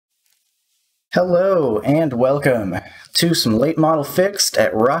Hello and welcome to some late model fixed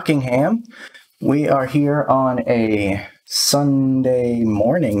at Rockingham. We are here on a Sunday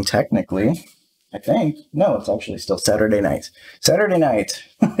morning, technically, I think. No, it's actually still Saturday night. Saturday night,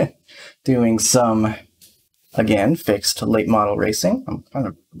 doing some, again, fixed late model racing. I'm kind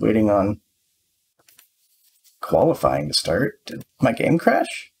of waiting on qualifying to start. Did my game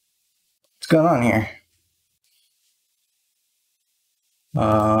crash? What's going on here?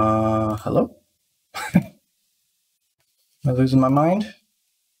 Hello? Am I losing my mind?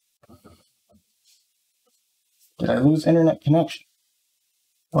 Did I lose internet connection?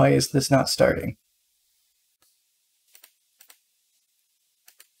 Why is this not starting?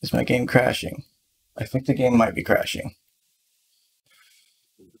 Is my game crashing? I think the game might be crashing.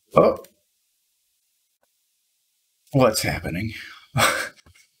 Oh! What's happening?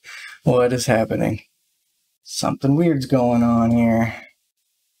 What is happening? Something weird's going on here.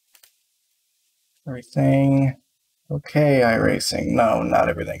 Everything okay, iRacing? No, not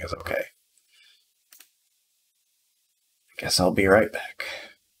everything is okay. I guess I'll be right back.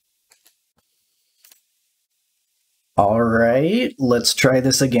 Alright, let's try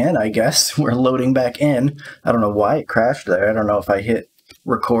this again, I guess. We're loading back in. I don't know why it crashed there. I don't know if I hit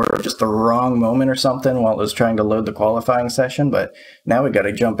record just the wrong moment or something while it was trying to load the qualifying session, but now we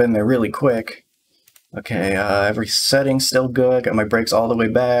gotta jump in there really quick. Okay, every setting's still good. Got my brakes all the way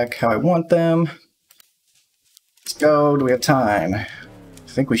back how I want them. Let's go. Do we have time? I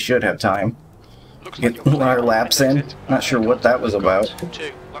think we should have time. Get our laps in. Not sure what that was about.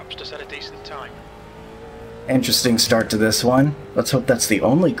 2 laps to set a decent time. Interesting start to this one. Let's hope that's the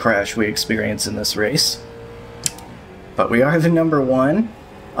only crash we experience in this race. But we are the number one.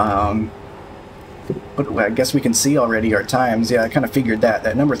 But I guess we can see already our times. Yeah, I kind of figured that.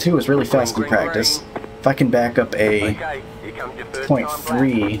 That number 2 is really fast in practice. If I can back up a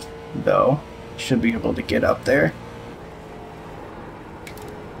 0.3, though, should be able to get up there.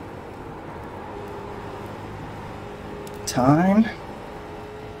 Time.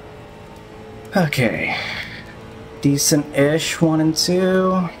 Okay. Decent-ish 1 and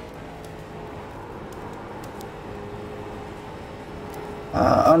 2.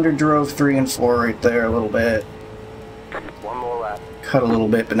 Underdrove 3 and 4 right there a little bit. One more lap. Cut a little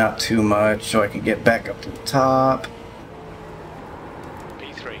bit, but not too much, so I can get back up to the top.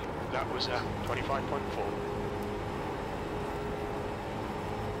 P3, that was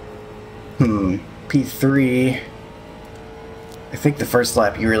 25.4. P3. I think the first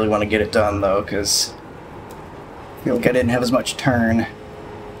lap you really want to get it done, though, because I feel like I didn't have as much turn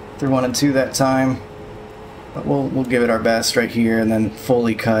through 1 and 2 that time. But we'll give it our best right here and then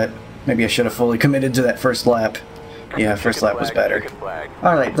fully cut. Maybe I should have fully committed to that first lap. Yeah, first lap was better.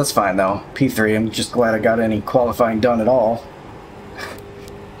 Alright, that's fine though. P3, I'm just glad I got any qualifying done at all.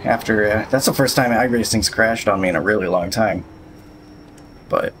 After, that's the first time iRacing's crashed on me in a really long time.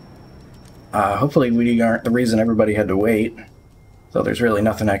 But, hopefully we aren't the reason everybody had to wait. So there's really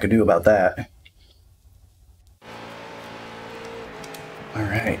nothing I could do about that.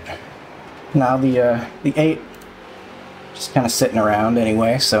 Alright. Now the 8, just kind of sitting around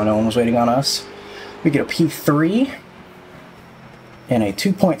anyway, so no one was waiting on us. We get a P3 and a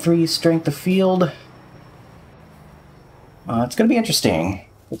 2.3 strength of field. It's going to be interesting.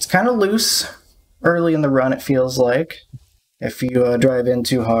 It's kind of loose early in the run, it feels like, if you drive in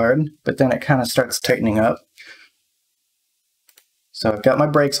too hard, but then it kind of starts tightening up. So I've got my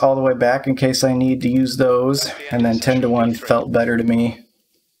brakes all the way back in case I need to use those, and then 10 to 1 felt better to me.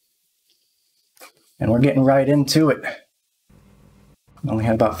 And we're getting right into it. Only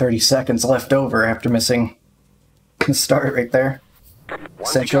had about 30 seconds left over after missing the start right there,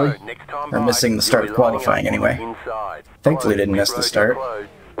 essentially. Or missing the start of qualifying anyway. Thankfully didn't miss the start.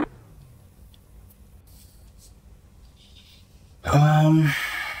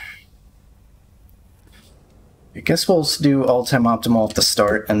 I guess we'll do all-time optimal at the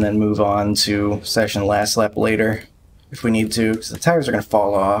start and then move on to session last lap later if we need to, because the tires are going to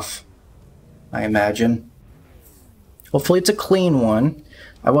fall off, I imagine. Hopefully it's a clean one.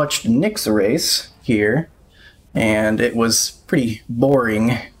 I watched Nick's race here, and it was pretty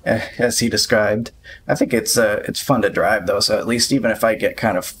boring, as he described. I think it's fun to drive, though, so at least even if I get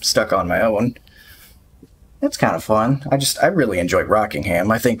kind of stuck on my own, it's kind of fun. I really enjoyed Rockingham.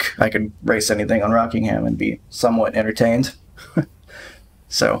 I think I could race anything on Rockingham and be somewhat entertained.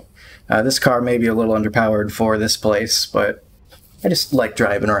 So, this car may be a little underpowered for this place, but I just like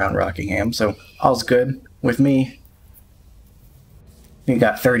driving around Rockingham, so all's good with me. We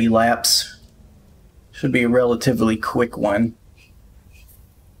got 30 laps. Should be a relatively quick one.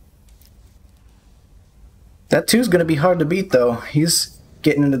 That 2's going to be hard to beat, though. He's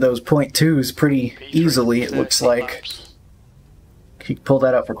getting into those .2s pretty P3, easily, it 30 looks like. laps. He pulled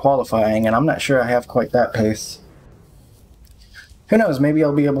that up for qualifying, and I'm not sure I have quite that pace. Who knows, maybe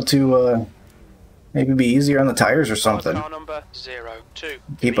I'll be able to, maybe be easier on the tires or something. Car number 02.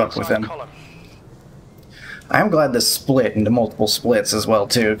 Keep up with him. Column. I'm glad this split into multiple splits as well,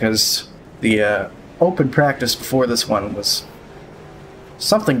 too, because the open practice before this one was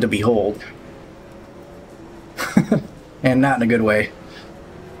something to behold. And not in a good way.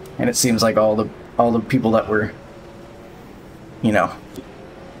 And it seems like all the people that were, you know,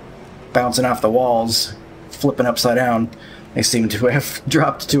 bouncing off the walls, flipping upside down, they seem to have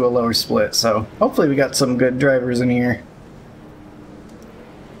dropped to a lower split. So hopefully we got some good drivers in here.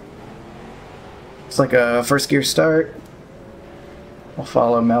 It's like a first gear start. We'll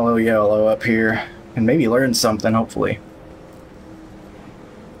follow Mellow Yellow up here and maybe learn something, hopefully.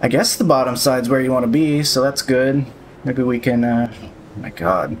 I guess the bottom side's where you want to be, so that's good. Maybe we can, oh my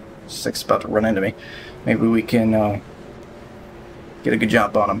god, Six about to run into me. Maybe we can get a good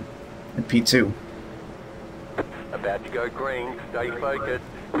jump on him in P2. About to go green. Stay focused.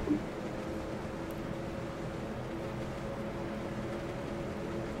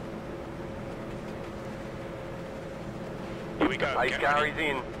 Here we go. Pace Get car ready. is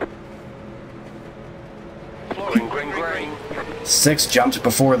in. Flooring, Green. 6 jumped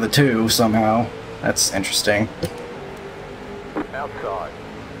before the 2 somehow. That's interesting. Outside.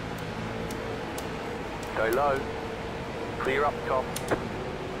 Go low. Clear up top.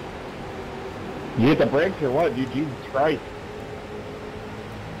 You hit the brakes or what, dude? Jesus Christ.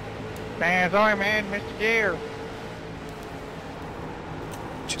 Man, sorry, man, Mr. Gear.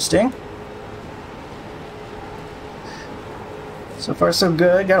 Interesting. So far so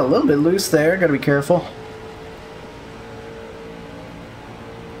good. Got a little bit loose there. Gotta be careful.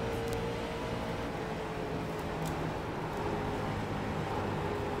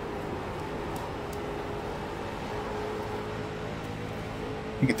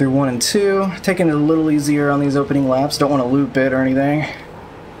 You get through 1 and 2. Taking it a little easier on these opening laps. Don't want to loop it or anything.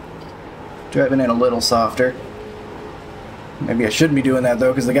 Driving in a little softer. Maybe I shouldn't be doing that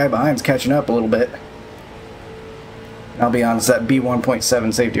though, because the guy behind's catching up a little bit. I'll be honest, that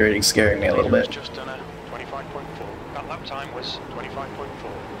B1.7 safety rating's scaring me a little Leader bit. has just done a 25.4. That lap time was 25.4.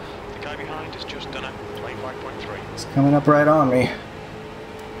 The guy behind has just done a 25.3. It's coming up right on me.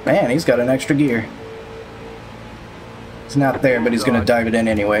 Man, he's got an extra gear. It's not there, but he's going to dive it in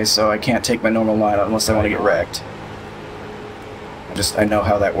anyway, so I can't take my normal line unless I want to get wrecked. I know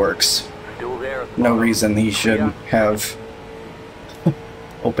how that works. Still there. No reason he should have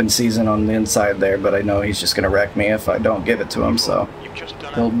open season on the inside there, but I know he's just going to wreck me if I don't give it to him, so You've just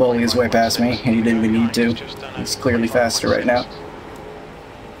done a he'll bully his way past me, 25.6. and he didn't even need to. He's just done a He's clearly faster right now.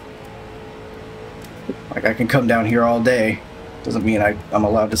 25.6. Like, I can come down here all day. Doesn't mean I'm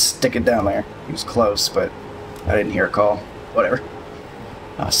allowed to stick it down there. He was close, but I didn't hear a call. Whatever.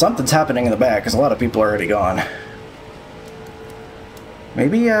 Something's happening in the back, because a lot of people are already gone.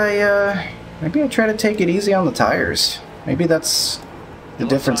 Maybe I try to take it easy on the tires. Maybe that's the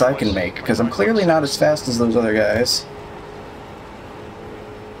difference I can make, because I'm clearly not as fast as those other guys.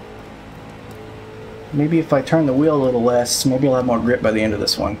 Maybe if I turn the wheel a little less, maybe I'll have more grip by the end of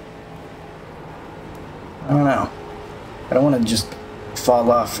this one. I don't know. I don't want to just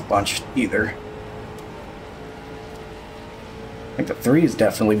fall off a bunch either. I think the 3 is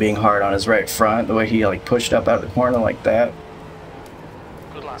definitely being hard on his right front, the way he like pushed up out of the corner like that.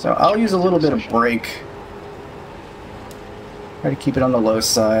 Good lap. So I'll use a little bit of brake. Try to keep it on the low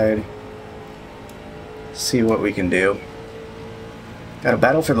side. See what we can do. Got a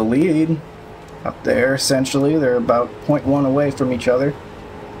battle for the lead up there, essentially. They're about 0.1 away from each other.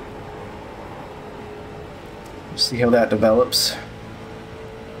 See how that develops.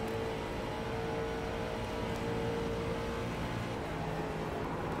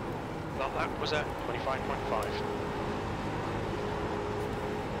 That lap was a 25.5.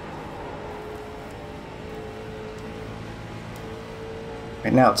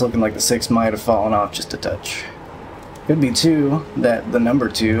 Right now it's looking like the 6 might have fallen off just a touch. Could be 2, that the number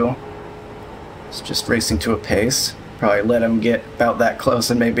 2 is just racing to a pace. Probably let him get about that close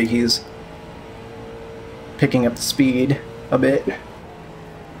and maybe he's picking up the speed a bit.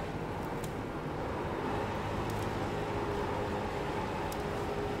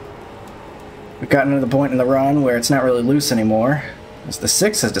 We've gotten to the point in the run where it's not really loose anymore, as the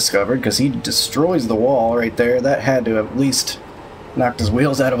 6 has discovered, because he destroys the wall right there. That had to have at least knocked his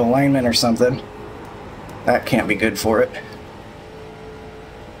wheels out of alignment or something. That can't be good for it.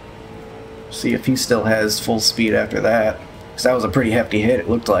 See if he still has full speed after that, because that was a pretty hefty hit, it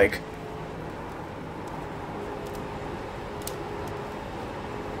looked like.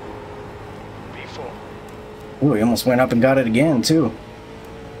 P4. Ooh, he almost went up and got it again, too.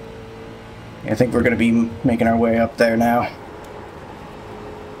 I think we're going to be making our way up there now.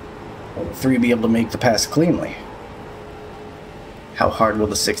 Will the 3 be able to make the pass cleanly? How hard will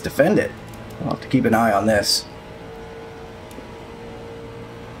the 6 defend it? I'll have to keep an eye on this.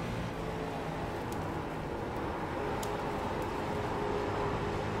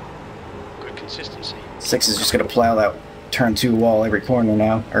 Good consistency. 6 is just going to plow that turn 2 wall every corner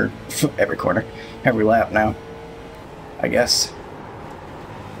now. Or, every corner. Every lap now. I guess.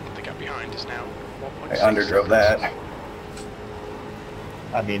 The gap behind is now 1.6 I underdrove that.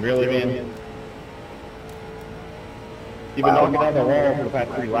 I mean, really, man? You've been knocking down the wall for the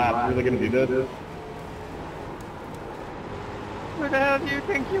past 3 laps. Really gonna do this? Who the hell do you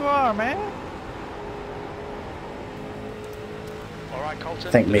think you are, man? All right, Colton.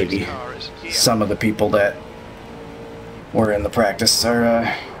 I think the maybe next car is here. some of the people that were in the practice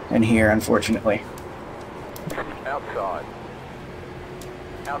are in here, unfortunately. Outside.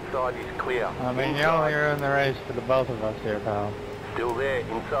 Outside is clear. I mean, you're only in the race for the both of us here, pal. Still there.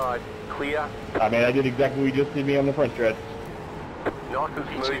 Inside. Clear. I mean, I did exactly what you just did me on the front stretch. Nice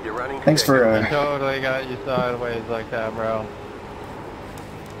and smooth. You're running. Thanks for, I totally got you sideways like that, bro.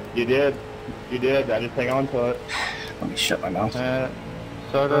 You did. You did. I just hang on to it. let me shut my mouth.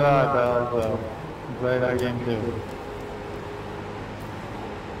 So did I, pal, so play that game too.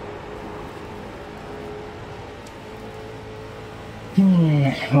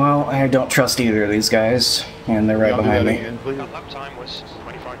 Well, I don't trust either of these guys, and they're right Y'all do behind that me. again, please. That lap time was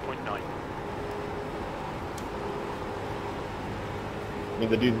 25.9. I mean,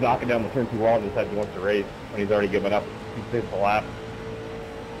 the dude's knocking down the turn 2 wall and decides he wants to race when he's already given up. He saves the lap.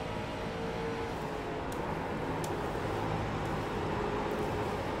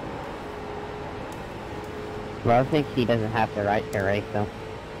 Well, I think he doesn't have the right to race, though.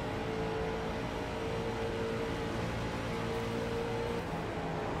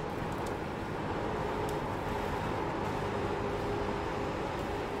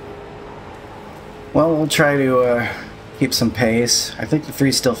 Well, we'll try to keep some pace. I think the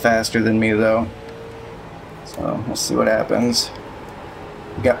 3's still faster than me, though. So, we'll see what happens.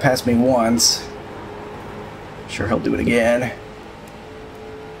 He got past me once. Sure he'll do it again.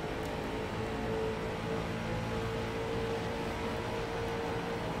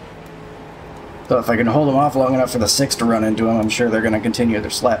 So if I can hold him off long enough for the 6 to run into him, I'm sure they're going to continue their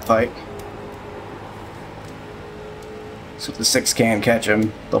slap fight. So if the 6 can catch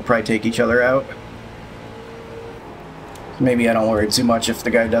him, they'll probably take each other out. Maybe I don't worry too much if the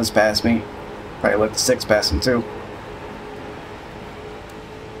guy does pass me. Probably let the 6 pass him too.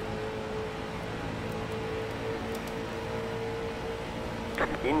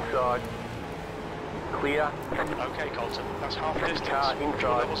 Inside. Clear. Okay, Colton. That's half the distance. Car Your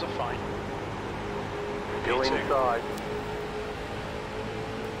inside. levels are fine. Still P2. inside.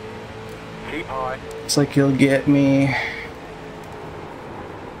 Keep high. Looks like he'll get me.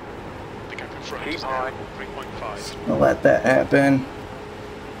 The gap in front Keep is high. now 3.5. I'll let that happen.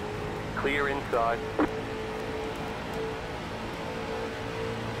 Clear inside.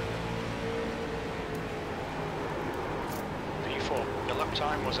 P4. Your lap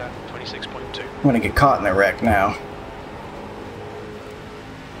time was at 26.2. I'm gonna get caught in a wreck now.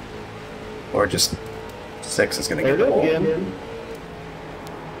 Or just 6 is gonna There get it the is whole. again.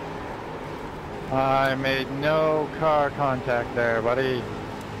 I made no car contact there, buddy.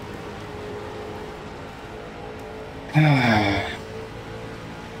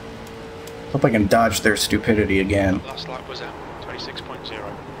 Hope I can dodge their stupidity again. Last lap was at 26.0.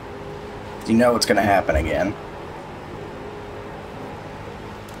 You know it's gonna happen again.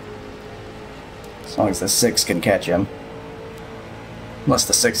 As long as the 6 can catch him. Unless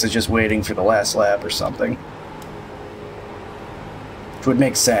the 6 is just waiting for the last lap or something. Which would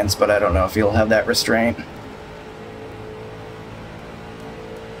make sense, but I don't know if he'll have that restraint.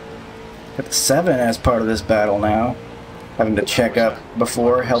 Got the 7 as part of this battle now. Having to check up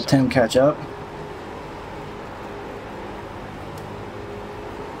before helped him catch up.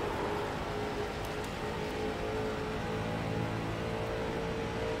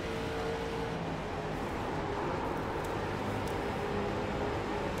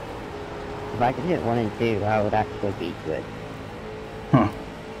 If I could hit 1 and 2, I would actually be good. Huh.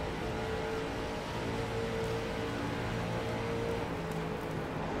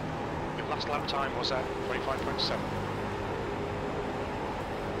 Your last lap time was at 25.7.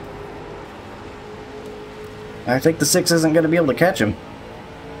 I think the 6 isn't going to be able to catch him.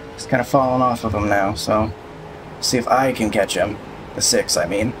 He's kind of falling off of him now, so see if I can catch him. The 6, I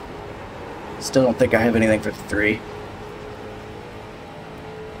mean. Still don't think I have anything for the 3.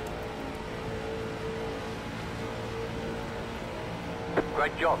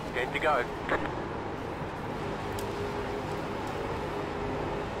 Great job. 10 to go.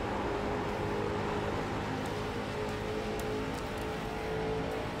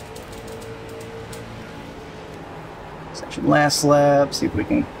 Section last lap, see if we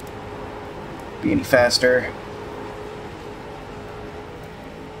can be any faster.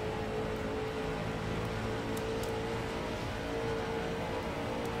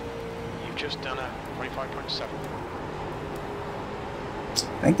 You've just done a 25.7.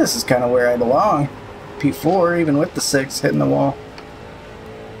 I think this is kind of where I belong. P4, even with the 6 hitting the wall.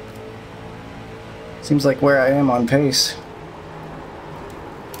 Seems like where I am on pace.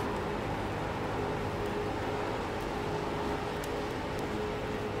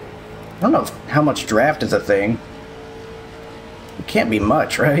 I don't know how much draft is a thing. It can't be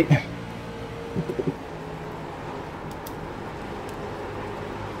much, right?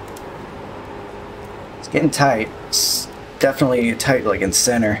 It's getting tight. It's definitely tight, like in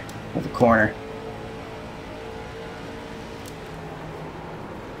center of the corner.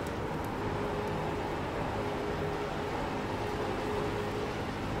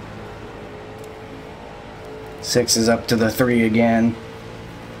 Six is up to the 3 again.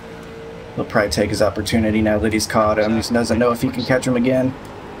 He'll probably take his opportunity now that he's caught him. He doesn't know if he can catch him again.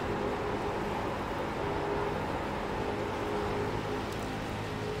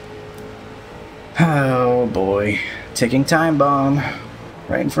 Oh boy. Ticking time bomb.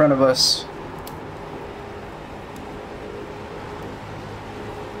 Right in front of us.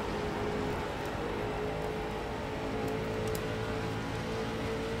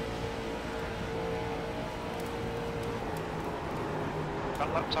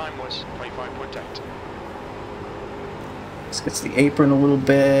 That lap time was 25.8. This gets the apron a little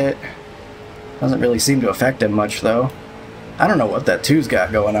bit. Doesn't really seem to affect him much though. I don't know what that 2's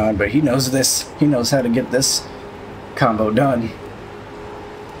got going on, but he knows this. He knows how to get this combo done.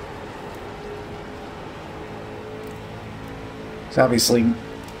 He's obviously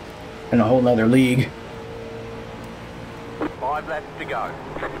in a whole nother league. 5 laps to go.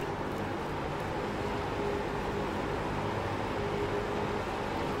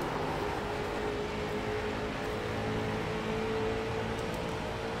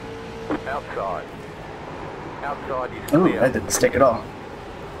 Outside. Outside is Oh, clear. that didn't stick at all.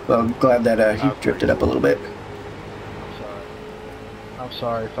 Well, I'm glad that he drifted up a little bit. I'm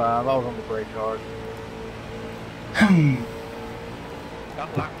sorry, 5. I was on the brake hard.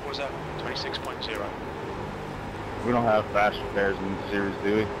 That lap was a 26.0. We don't have fast repairs in the series,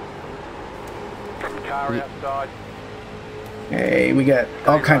 do we? Car outside. Hey, we got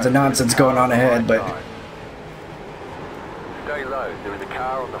all kinds of nonsense going on ahead, but Stay low. There is a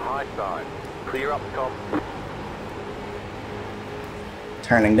car on the high side. Clear up top.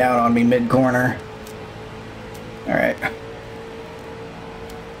 turning down on me mid-corner. Alright.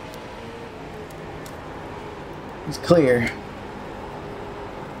 He's clear.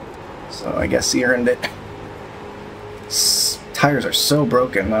 So I guess he earned it. Tires are so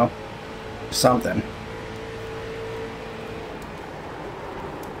broken though. Something.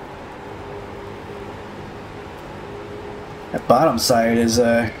 That bottom side is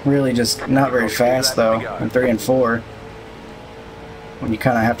really just not very fast though, in 3 and 4. When you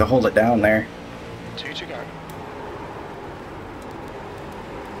kind of have to hold it down there. 2 to go.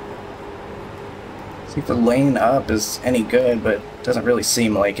 See if the lane up is any good, but it doesn't really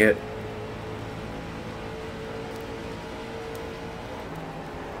seem like it.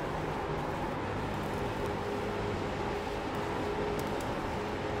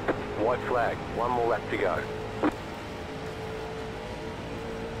 White flag. 1 more lap to go.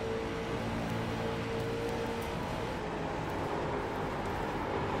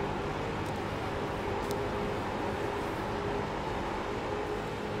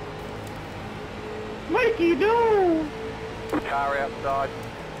 What are you doing? Car outside.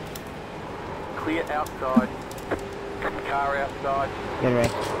 Clear outside. Car outside. Good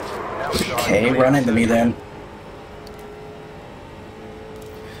race. Outside. Okay, clear. run into me then.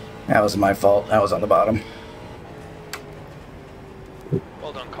 That was my fault. I was on the bottom.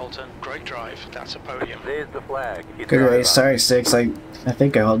 Well done, Colton. Great drive. That's a podium. There's the flag. It's Good over. race. Sorry, 6. I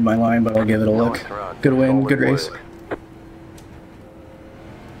think I held my line, but I'll give it a look. Nice run. Good win. Solid Good race. work.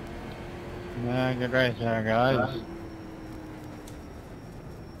 Yeah, good race there, guys.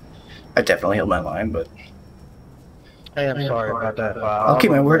 I definitely held my line, but Hey, I'm sorry about that, 5. I'll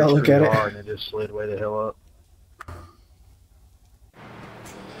keep my word, I'll look at it. And it just slid way the hell up.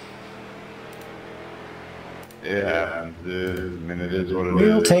 Yeah, dude. I mean, it is what it is.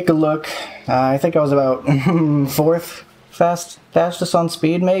 we'll take a look. I think I was about 4th fastest on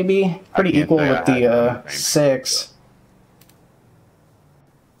speed, maybe. Pretty can't equal say with I had the none, 6.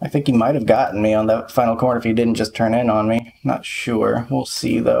 I think he might have gotten me on that final corner if he didn't just turn in on me. Not sure. We'll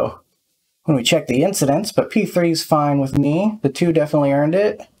see, though, when we check the incidents, but P3 is fine with me. The 2 definitely earned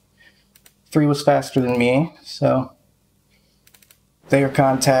it. 3 was faster than me, so their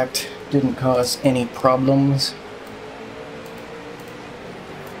contact didn't cause any problems.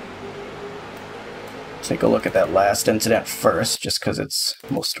 Take a look at that last incident first, just because it's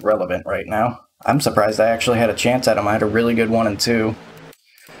most relevant right now. I'm surprised I actually had a chance at him. I had a really good 1 and 2.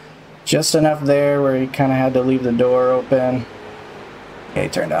 Just enough there where he kind of had to leave the door open. Yeah, he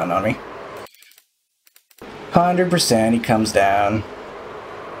turned down on me. 100%, he comes down.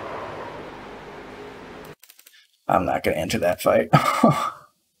 I'm not going to enter that fight.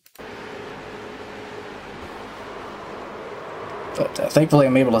 But thankfully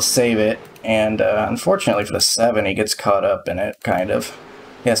I'm able to save it, and unfortunately for the 7, he gets caught up in it, kind of.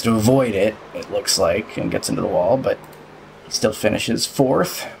 He has to avoid it, it looks like, and gets into the wall, but he still finishes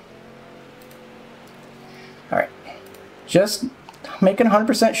 4th. Alright, just making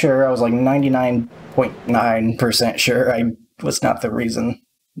 100% sure. I was like 99.9% sure I was not the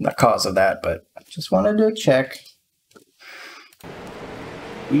cause of that, but I just wanted to check.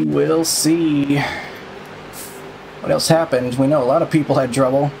 We will see what else happened. We know a lot of people had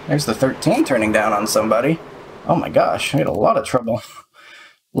trouble. There's the 13 turning down on somebody. Oh my gosh, I had a lot of trouble.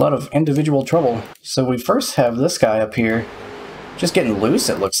 A lot of individual trouble. So we first have this guy up here just getting loose,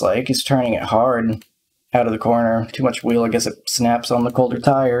 it looks like. He's turning it hard out of the corner. Too much wheel, I guess it snaps on the colder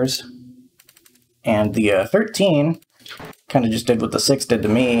tires. And the 13 kind of just did what the 6 did to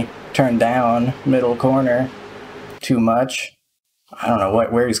me. Turned down, middle corner, too much. I don't know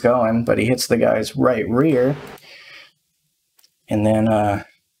where he's going, but he hits the guy's right rear. And then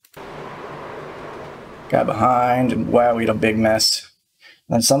got behind, and wow, we had a big mess.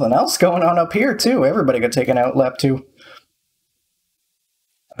 And then something else going on up here, too. Everybody got taken out lap 2.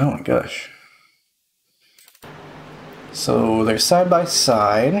 Oh my gosh. So they're side by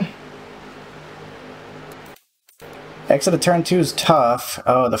side. Exit of turn 2 is tough.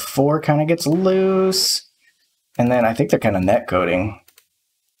 Oh, the 4 kind of gets loose. And then I think they're kind of net coding.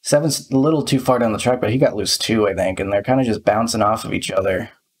 7's a little too far down the track, but he got loose too, I think. And they're kind of just bouncing off of each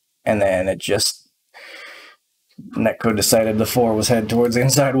other. And then it just... Netcode decided the 4 was headed towards the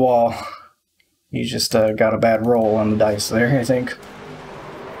inside wall. He just got a bad roll on the dice there, I think.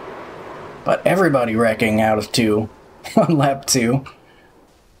 But everybody wrecking out of 2 on lap 2.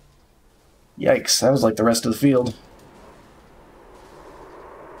 Yikes, that was like the rest of the field.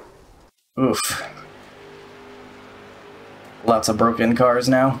 Oof. Lots of broken cars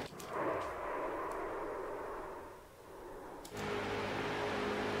now.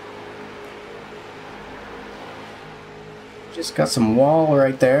 Just got some wall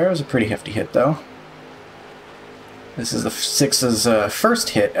right there. It was a pretty hefty hit, though. This is the 6's first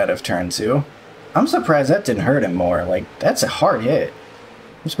hit out of turn 2. I'm surprised that didn't hurt him more. Like, that's a hard hit.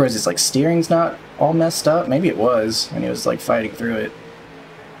 I'm surprised his, like, steering's not all messed up. Maybe it was, and he was, like, fighting through it.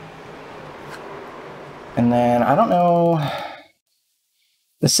 And then, I don't know...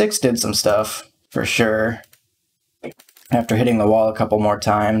 The 6 did some stuff, for sure. After hitting the wall a couple more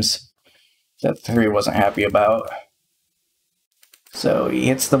times. That 3 wasn't happy about. So he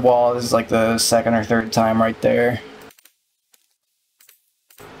hits the wall. This is like the 2nd or 3rd time right there.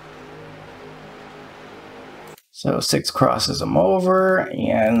 So 6 crosses him over,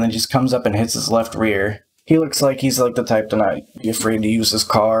 and then just comes up and hits his left rear. He looks like he's like the type to not be afraid to use his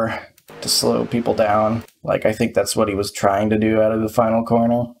car to slow people down. Like, I think that's what he was trying to do out of the final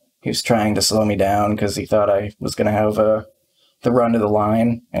corner. He was trying to slow me down because he thought I was going to have the run to the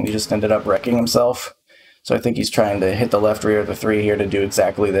line, and he just ended up wrecking himself. So I think he's trying to hit the left rear of the 3 here to do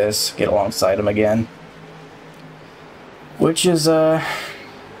exactly this, get alongside him again. Which is, you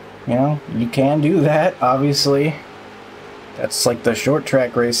know, you can do that, obviously. That's like the short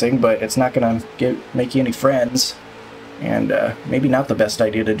track racing, but it's not going to make you any friends. And maybe not the best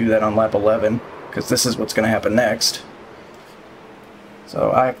idea to do that on lap 11, because this is what's going to happen next.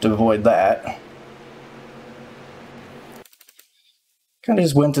 So I have to avoid that. Kind of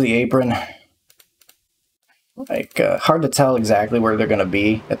just went to the apron. Like, hard to tell exactly where they're going to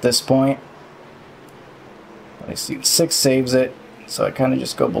be at this point. I see 6 saves it, so I kind of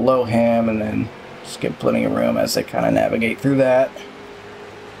just go below him and then just give plenty of room as they kind of navigate through that.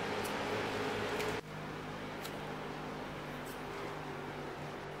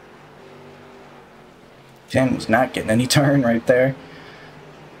 Ten was not getting any turn right there.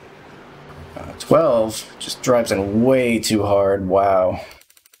 12 just drives in way too hard. Wow.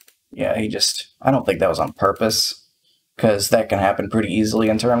 Yeah, I don't think that was on purpose, because that can happen pretty easily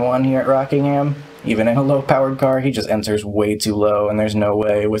in turn 1 here at Rockingham. Even in a low-powered car, he just enters way too low, and there's no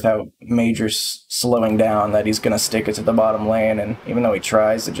way, without major slowing down, that he's going to stick it to the bottom lane, and even though he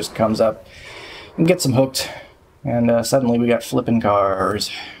tries, it just comes up and gets him hooked. And suddenly we got flipping cars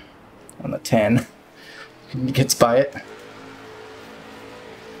on the 10. He gets by it.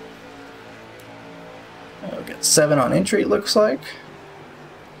 We'll get 7 on entry, it looks like.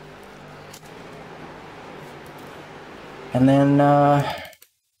 And then,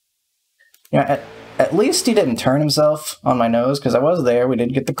 yeah, at least he didn't turn himself on my nose, because I was there, we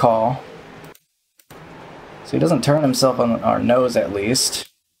did get the call. So he doesn't turn himself on our nose, at least.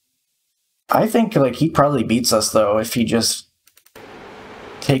 I think, like, he probably beats us, though, if he just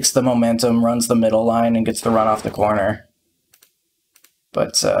takes the momentum, runs the middle line, and gets the run off the corner.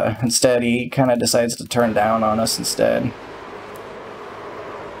 But instead, he kind of decides to turn down on us instead.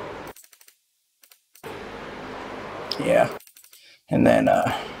 Yeah. And then,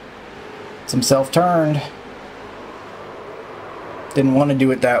 it's himself turned. Didn't want to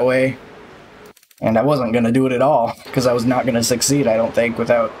do it that way. And I wasn't going to do it at all, because I was not going to succeed, I don't think,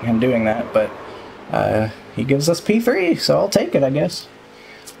 without him doing that. But he gives us P3, so I'll take it, I guess.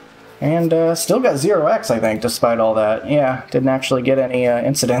 And still got 0x, I think, despite all that. Yeah, didn't actually get any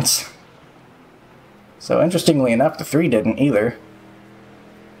incidents. So interestingly enough, the 3 didn't either.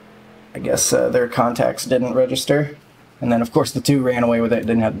 I guess their contacts didn't register. And then, of course, the 2 ran away with it,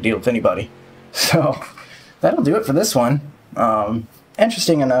 didn't have to deal with anybody. So that'll do it for this one.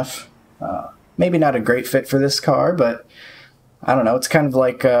 Interesting enough. Maybe not a great fit for this car, but I don't know. It's kind of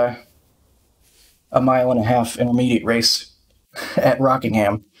like a 1.5 mile intermediate race at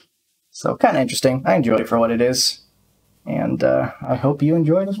Rockingham. So kind of interesting. I enjoyed it for what it is. And I hope you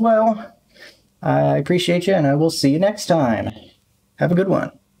enjoyed as well. I appreciate you, and I will see you next time. Have a good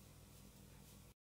one.